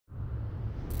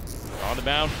On the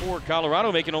mound for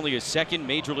Colorado, making only his second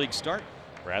major league start,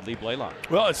 Bradley Blaylock.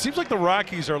 Well, it seems like the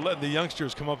Rockies are letting the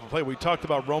youngsters come up and play. We talked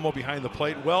about Romo behind the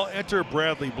plate. Well, enter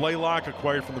Bradley Blaylock,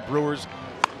 acquired from the Brewers.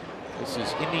 This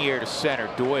is in the air to center.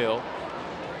 Doyle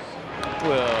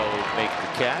will make the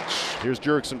catch. Here's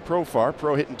Jurickson Profar.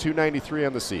 Pro hitting .293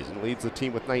 on the season. Leads the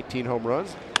team with 19 home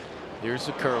runs. Here's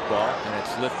the curveball, and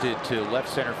it's lifted to left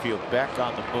center field. Beck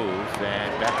on the move,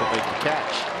 and Beck will make the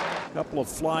catch. Couple of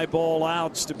fly ball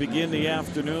outs to begin the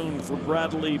afternoon for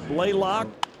Bradley Blaylock.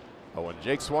 Oh, and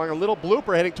Jake swung a little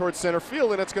blooper heading towards center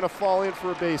field, and it's going to fall in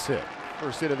for a base hit.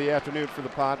 First hit of the afternoon for the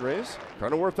Padres.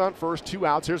 Cronenworth on first, 2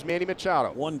 outs. Here's Manny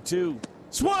Machado. 1-2.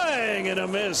 Swing and a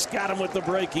miss. Got him with the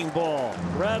breaking ball.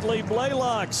 Bradley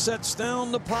Blaylock sets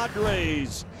down the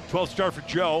Padres. 12th start for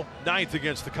Joe, 9th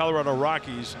against the Colorado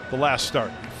Rockies. The last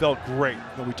start, he felt great.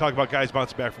 When we talk about guys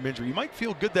bouncing back from injury, you might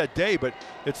feel good that day, but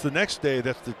it's the next day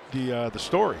that's the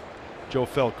story. Joe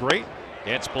felt great.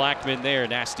 It's Blackman there,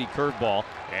 nasty curveball,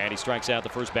 and he strikes out the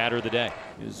first batter of the day.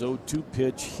 His 0-2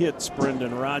 pitch hits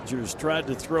Brendan Rodgers. Tried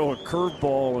to throw a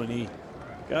curveball, and he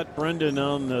got Brendan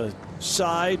on the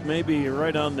side, maybe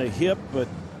right on the hip, but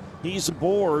he's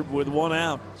aboard with 1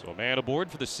 out. So a man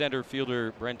aboard for the center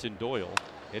fielder, Brenton Doyle.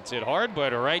 Hits it hard,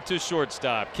 but right to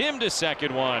shortstop. Kim to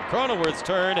second one. Cronenworth's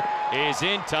turn is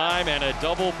in time, and a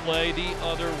double play the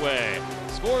other way.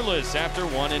 Scoreless after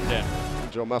 1 in Denver.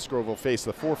 Joe Musgrove will face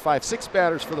the 4, 5, 6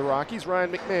 batters for the Rockies.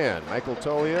 Ryan McMahon, Michael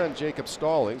Tolia, and Jacob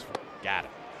Stallings. Got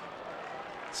it.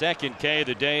 Second K of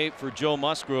the day for Joe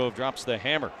Musgrove. Drops the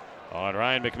hammer on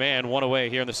Ryan McMahon. 1 away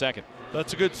here in the second.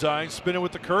 That's a good sign. Spinning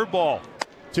with the curveball.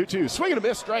 2-2. Swing and a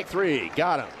miss. Strike 3.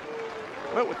 Got him.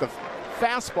 Went with the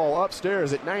fastball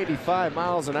upstairs at 95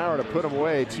 miles an hour to put him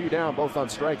away. 2 down, both on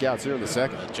strikeouts here in the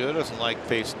second. Joe doesn't like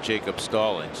facing Jacob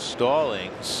Stallings.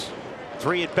 Stallings,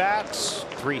 3 at bats,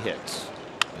 3 hits.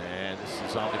 And this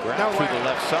is on the ground to the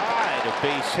left side, a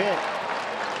base hit.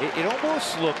 It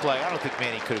almost looked like, I don't think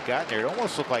Manny could have gotten there. It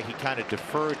almost looked like he kind of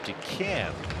deferred to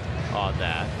Kim on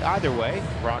that. Either way,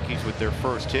 Rockies with their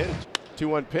first hit.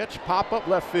 2-1 pitch, pop up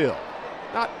left field.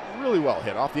 Not really well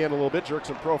hit. Off the end a little bit.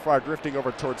 Jurickson Profar drifting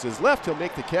over towards his left. He'll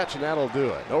make the catch, and that'll do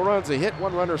it. No runs, a hit,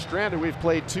 1 runner stranded. We've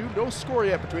played 2. No score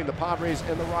yet between the Padres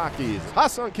and the Rockies.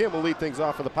 Ha-Seong Kim will lead things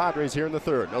off for the Padres here in the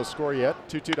third. No score yet.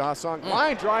 2-2 to Ha-Seong.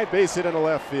 Line drive, base hit in the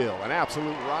left field. An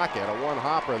absolute rocket. A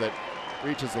 1-hopper that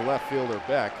reaches the left fielder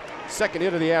Beck. Second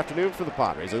hit of the afternoon for the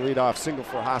Padres. A leadoff single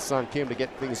for Ha-Seong Kim to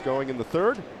get things going in the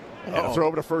third. And a throw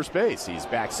over to first base. He's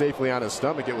back safely on his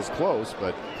stomach. It was close,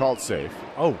 but called safe.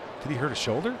 Oh, did he hurt his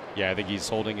shoulder? Yeah, I think he's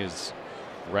holding his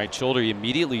right shoulder. He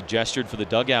immediately gestured for the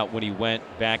dugout when he went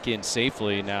back in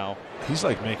safely. Now he's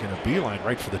like making a beeline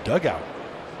right for the dugout.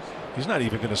 He's not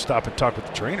even going to stop and talk with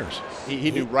the trainers.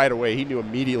 He knew right away. He knew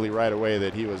immediately right away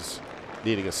that he was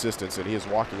needing assistance, and he is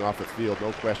walking off the field,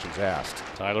 no questions asked.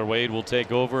 Tyler Wade will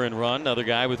take over and run. Another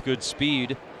guy with good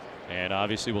speed, and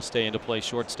obviously will stay into play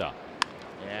shortstop.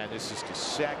 And this is to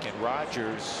second.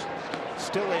 Rodgers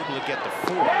still able to get the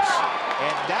force.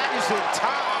 And that is in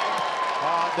time.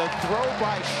 The throw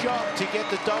by Shunk to get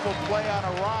the double play on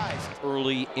a rise.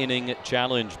 Early inning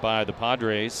challenge by the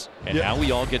Padres. And now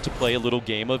we all get to play a little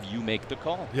game of you make the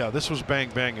call. Yeah, this was bang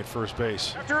bang at first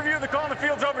base. After review, the call in the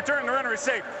field's overturned. The runner is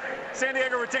safe. San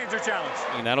Diego retains their challenge.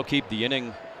 And that'll keep the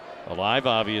inning alive,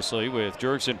 obviously, with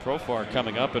Jurickson Profar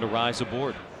coming up and a rise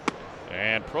aboard.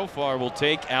 And Profar will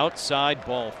take outside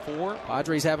ball 4.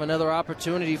 Padres have another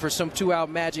opportunity for some 2-out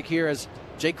magic here as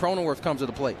Jake Cronenworth comes to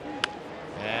the plate.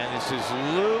 And this is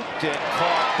looped and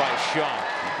caught by Shunk.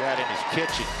 He got in his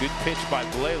kitchen. Good pitch by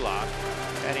Blaylock.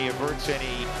 And he averts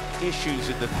any issues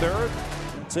in the third.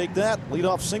 Take that.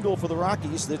 Leadoff single for the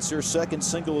Rockies. That's their second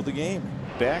single of the game.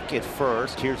 Beck at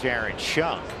first. Here's Aaron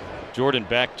Shunk. Jordan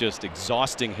Beck just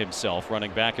exhausting himself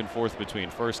running back and forth between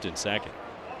first and second.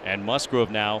 And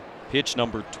Musgrove now pitch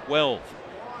number 12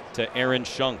 to Aaron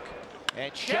Shunk.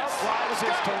 And Shunk rises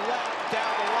to left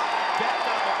down the line. Beck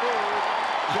on the move.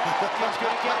 Beck is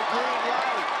going to get a green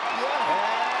light.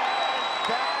 And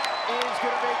that is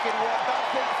going to make it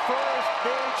 1-0 first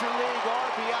major league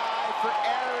RBI for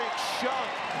Aaron Shunk.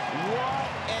 What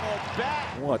an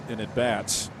at-bat. What an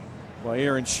at-bats by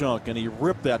Aaron Shunk, and he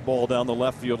ripped that ball down the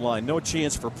left field line. No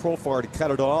chance for Profar to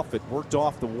cut it off. It worked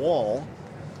off the wall,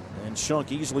 and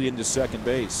Shunk easily into second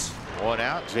base. 1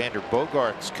 out. Xander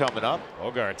Bogaerts coming up.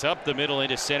 Bogaerts up the middle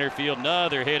into center field.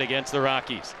 Another hit against the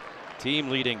Rockies.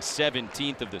 Team leading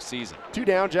 17th of the season. 2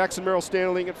 down. Jackson Merrill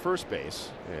standing at first base.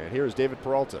 And here's David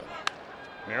Peralta.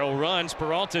 Merrill runs.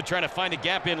 Peralta trying to find a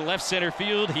gap in left center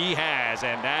field. He has,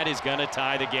 and that is going to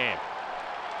tie the game.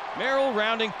 Merrill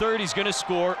rounding third. He's going to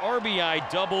score. RBI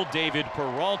double David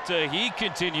Peralta. He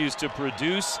continues to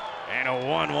produce, And a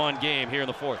 1-1 game here in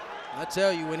the fourth. I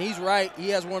tell you, when he's right, he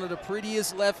has one of the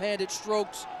prettiest left-handed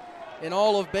strokes in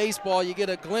all of baseball. You get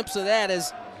a glimpse of that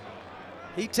as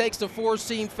he takes the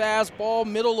four-seam fastball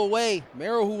middle away.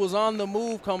 Merrill, who was on the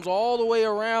move, comes all the way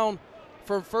around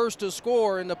from first to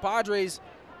score, and the Padres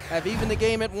have evened the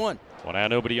game at 1. One out,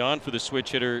 nobody on for the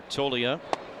switch hitter, Tolia.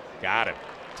 Got him.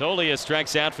 Tolia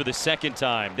strikes out for the second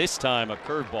time. This time a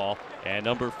curveball, and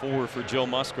number 4 for Joe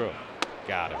Musgrove.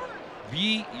 Got him.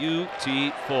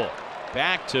 Beautiful.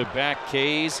 Back-to-back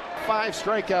Ks. 5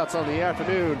 strikeouts on the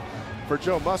afternoon for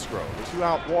Joe Musgrove. The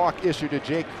 2-out walk issued to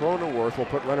Jake Cronenworth will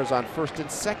put runners on first and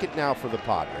second now for the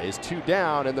Padres. 2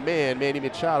 down, and the man, Manny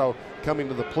Machado, coming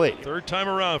to the plate. Third time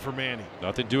around for Manny.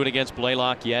 Nothing doing against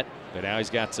Blaylock yet, but now he's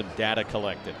got some data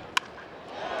collected.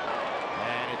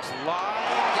 And it's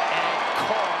lined and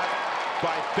caught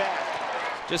by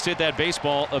Beck. Just hit that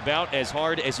baseball about as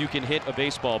hard as you can hit a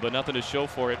baseball, but nothing to show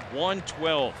for it.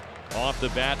 112 off the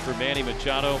bat for Manny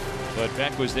Machado, but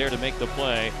Beck was there to make the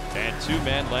play, and 2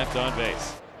 men left on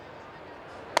base.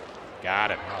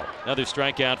 Got it. Another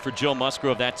strikeout for Joe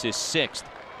Musgrove. That's his 6th,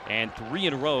 and 3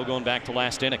 in a row going back to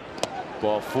last inning.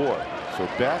 Ball 4. So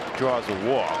Beck draws a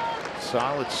walk.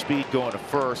 Solid speed going to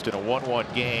first in a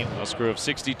 1-1 game. Musgrove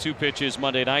 62 pitches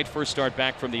Monday night. First start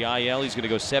back from the IL. He's going to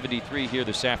go 73 here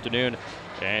this afternoon,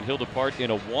 and he'll depart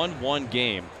in a 1-1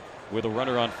 game with a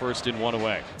runner on first and 1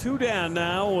 away. 2 down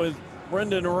now with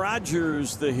Brendan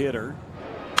Rodgers, the hitter.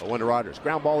 1 to Rodgers.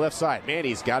 Ground ball left side.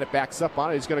 Manny's got it, backs up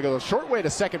on it. He's going to go the short way to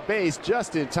second base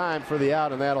just in time for the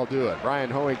out, and that'll do it. Brian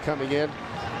Hoeing coming in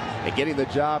and getting the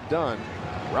job done.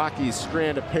 Rockies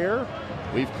strand a pair.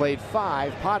 We've played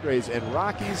 5. Padres and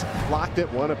Rockies locked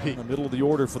at 1 apiece. In the middle of the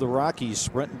order for the Rockies,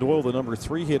 Brenton Doyle, the number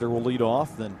 3 hitter, will lead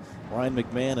off. Then Ryan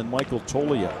McMahon and Michael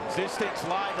Tolia. This thing's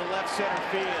line to left center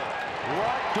field.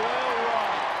 Doyle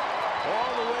run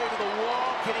all the way to the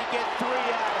wall. Can he get 3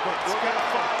 out of it? We're going to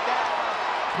find out.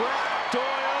 Brett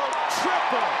Doyle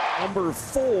triple. Number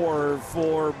 4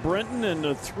 for Brenton in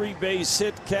the 3-base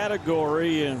hit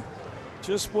category, and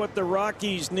just what the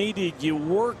Rockies needed. You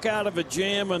work out of a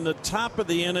jam in the top of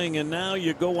the inning, and now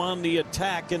you go on the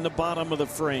attack in the bottom of the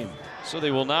frame. So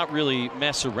they will not really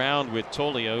mess around with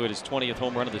Tolia, who had his 20th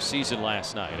home run of the season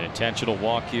last night. An intentional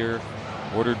walk here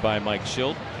ordered by Mike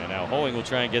Schilt. And now Hoeing will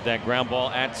try and get that ground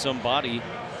ball at somebody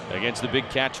against the big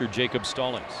catcher, Jacob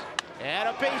Stallings. And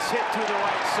a base hit to the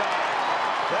right side.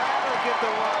 That'll give the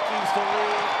Rockies the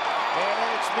lead. And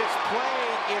it's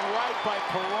misplayed in right by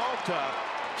Peralta.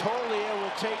 Tolia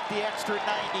will take the extra 90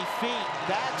 feet.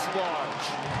 That's large.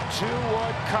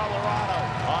 2-1 Colorado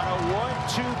on a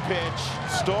 1-2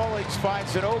 pitch. Stallings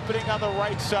finds an opening on the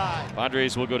right side.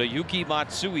 Padres will go to Yuki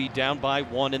Matsui down by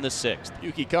 1 in the 6th.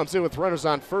 Yuki comes in with runners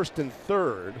on first and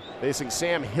third, facing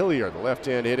Sam Hillier, the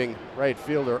left-hand hitting right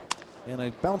fielder. And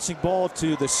a bouncing ball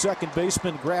to the second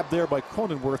baseman, grabbed there by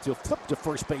Cronenworth. He'll flip to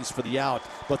first base for the out,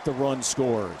 but the run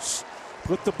scores.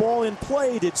 Put the ball in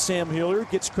play, did Sam Hillier.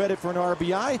 Gets credit for an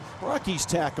RBI. Rockies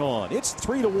tack on. It's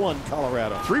 3-1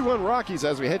 Colorado. 3-1 Rockies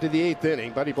as we head to the 8th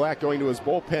inning. Buddy Black going to his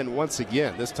bullpen once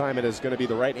again. This time it is going to be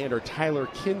the right-hander Tyler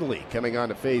Kinley coming on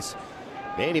to face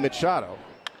Manny Machado.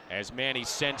 As Manny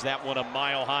sends that one a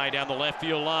mile high down the left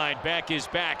field line. Beck is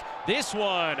back. This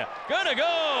one gonna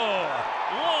go.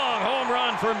 Long home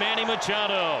run for Manny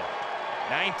Machado.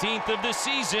 19th of the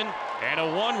season and a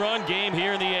 1-run game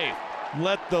here in the 8th.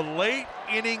 Let the late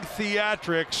inning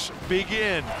theatrics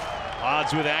begin.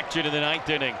 Odds with action in the 9th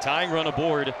inning. Tying run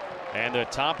aboard, and the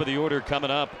top of the order coming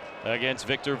up against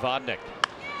Victor Vodnik.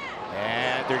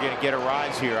 And they're going to get a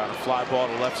rise here on a fly ball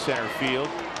to left center field.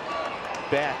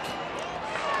 Beck.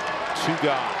 2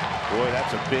 gone. Boy,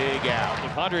 that's a big out. The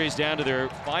Padres down to their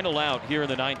final out here in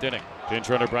the 9th inning. Pinch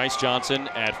runner Bryce Johnson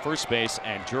at first base,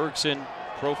 and Jurickson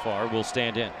Profar will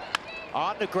stand in.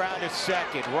 On the ground at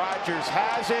second. Rodgers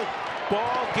has it.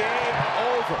 Ball game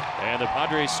over. And the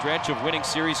Padres stretch of winning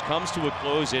series comes to a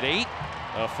close at 8.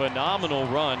 A phenomenal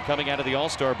run coming out of the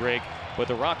All-Star break, but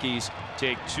the Rockies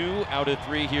take 2 out of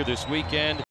 3 here this weekend.